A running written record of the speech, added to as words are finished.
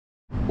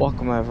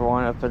Welcome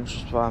everyone,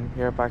 Adventures. I'm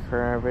here back for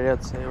another video.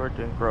 Today we're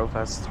doing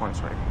Groovefest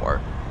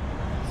 2024.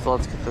 So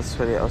let's get this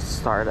video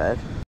started.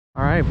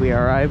 Alright, we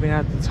are arriving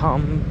at the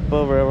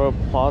Tombo River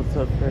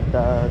Plaza for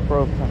the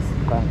Groovefest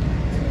event.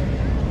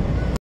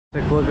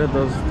 Take a look at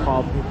those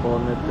tall people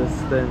in the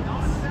distance.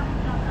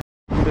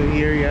 So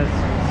here you have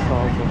some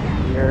stalls over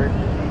here.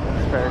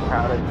 It's very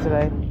crowded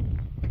today.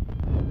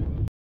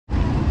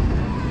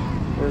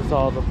 There's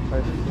all the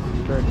places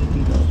for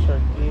beef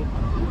jerky.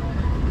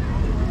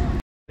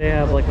 They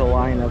have like a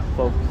line of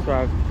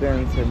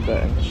Volkswagens in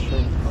the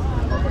entrance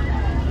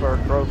for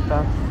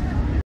Groovefest.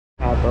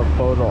 Have a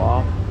photo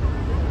op.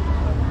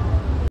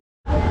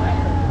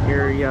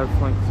 Here you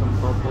have like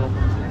some bubble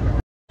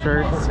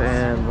shirts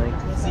and like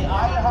some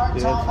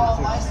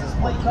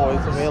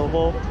toys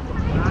available.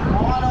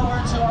 Come on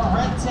over to our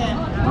red tent,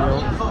 our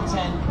info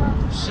tent.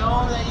 Show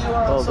them that you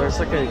are oh, there's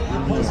like a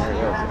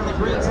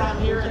great time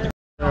here.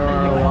 There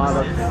are a lot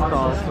of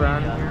stalls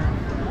around here.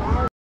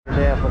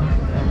 They have like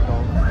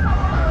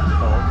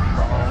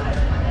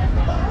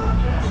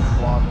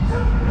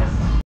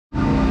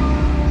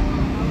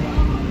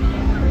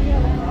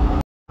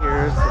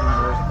here's some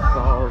more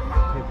stalls,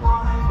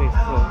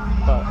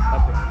 but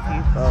at the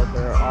FIFA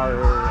there are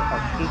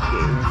arcade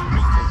games,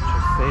 which is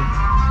interesting.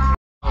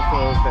 Also a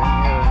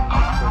venue and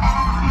also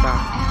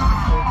bouncing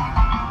houses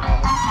and all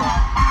that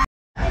stuff.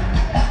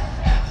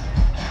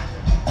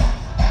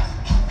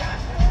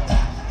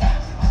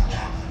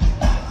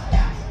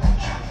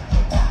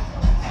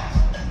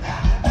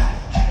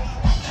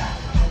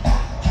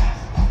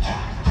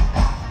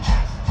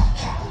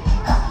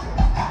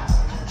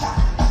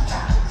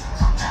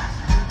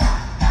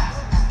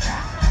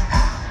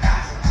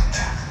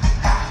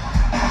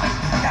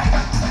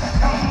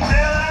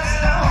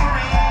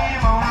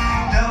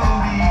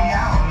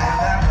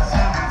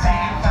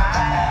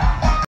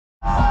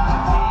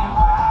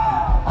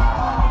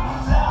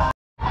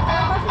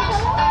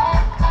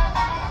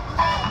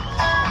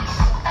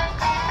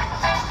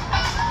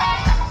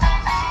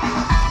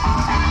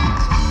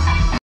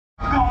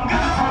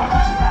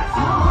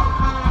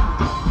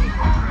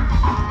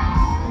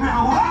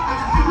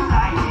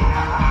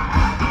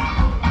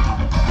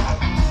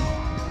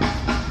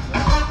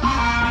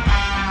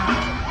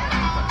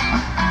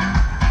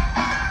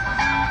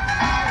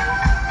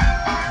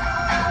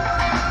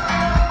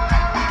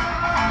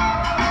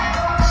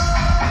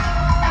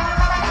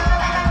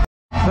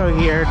 So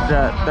here,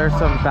 there's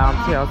some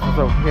bouncy houses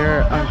over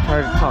here. I'm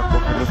trying to talk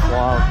over this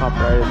law of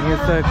copyrighted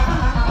music,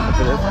 if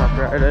it is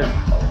copyrighted.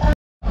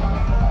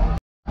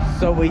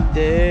 So we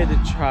did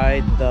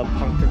try the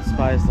pumpkin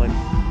spice like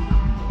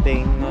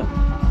thing.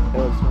 It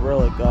was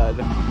really good.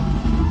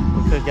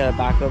 We could get a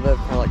back of it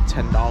for like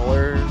 $10.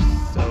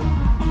 So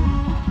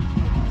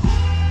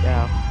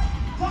yeah.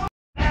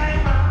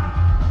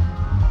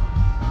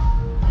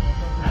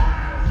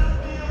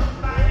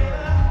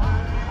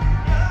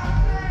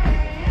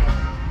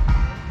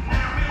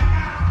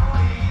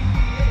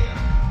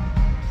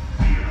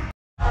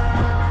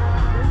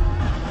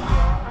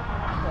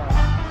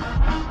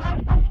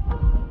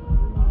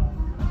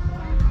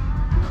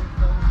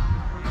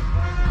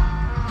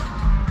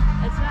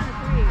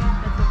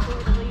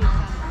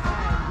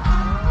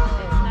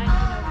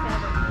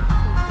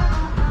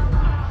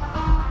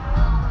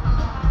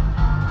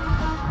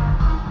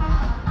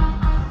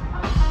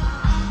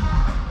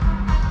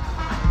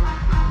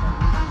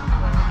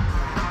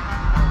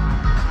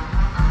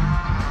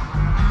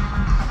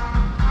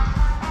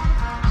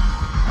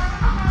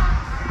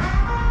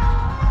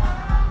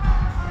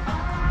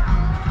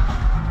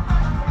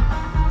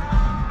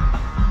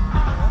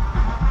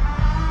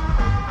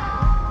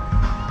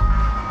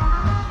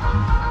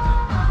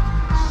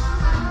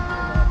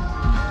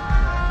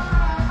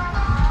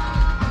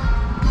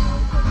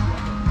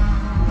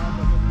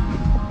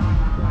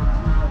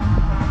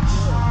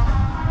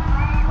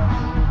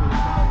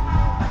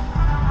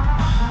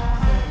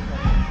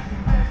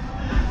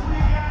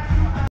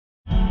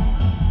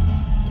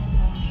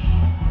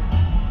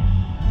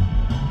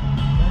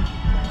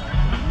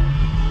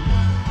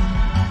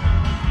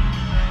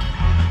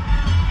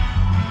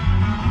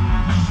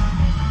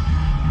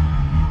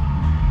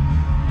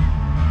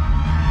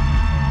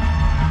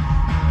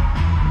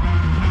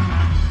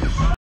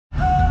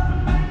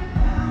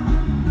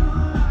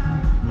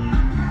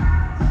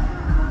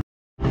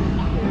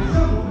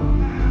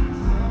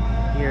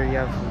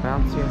 Some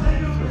bouncy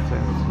houses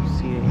and some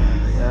seating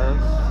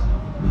areas.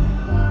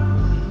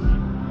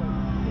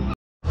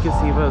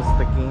 Gazebo is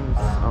the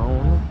game's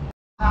own.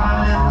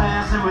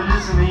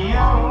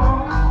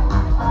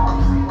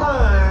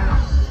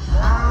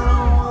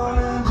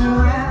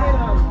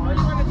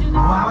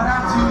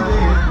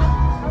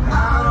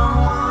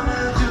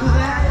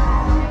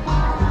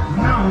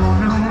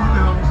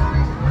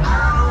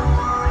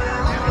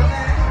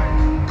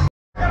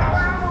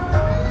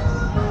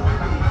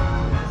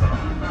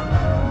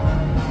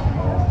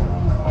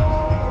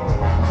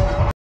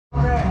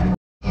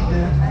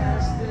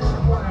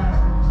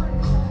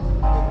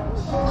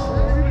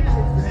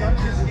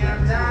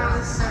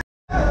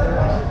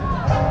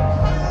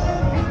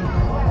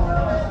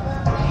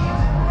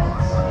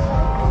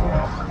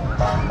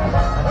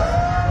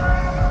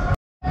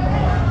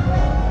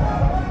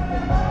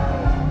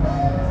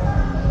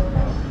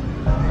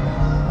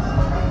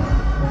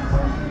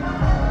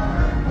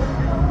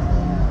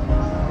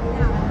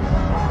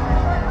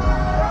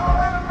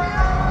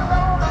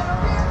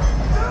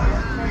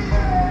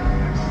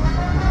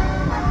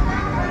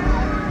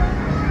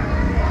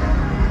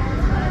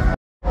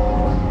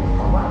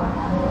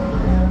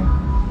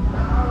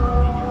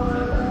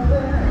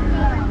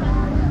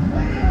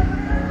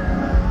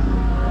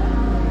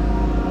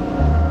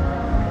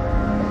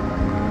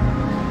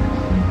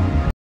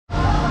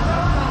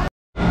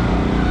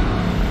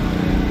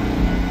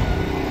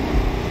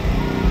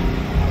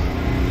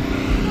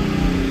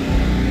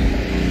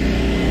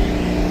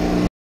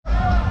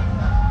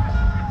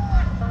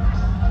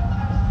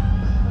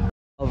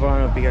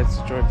 guys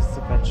enjoyed this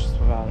Adventures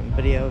Without a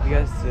video. If you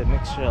guys did,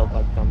 make sure to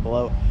like down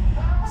below,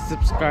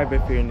 subscribe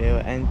if you're new,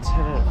 and hit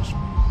the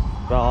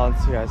bell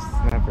so you guys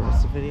never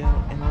miss a video.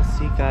 And I'll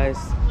see you guys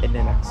in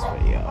the next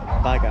video.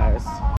 Bye guys.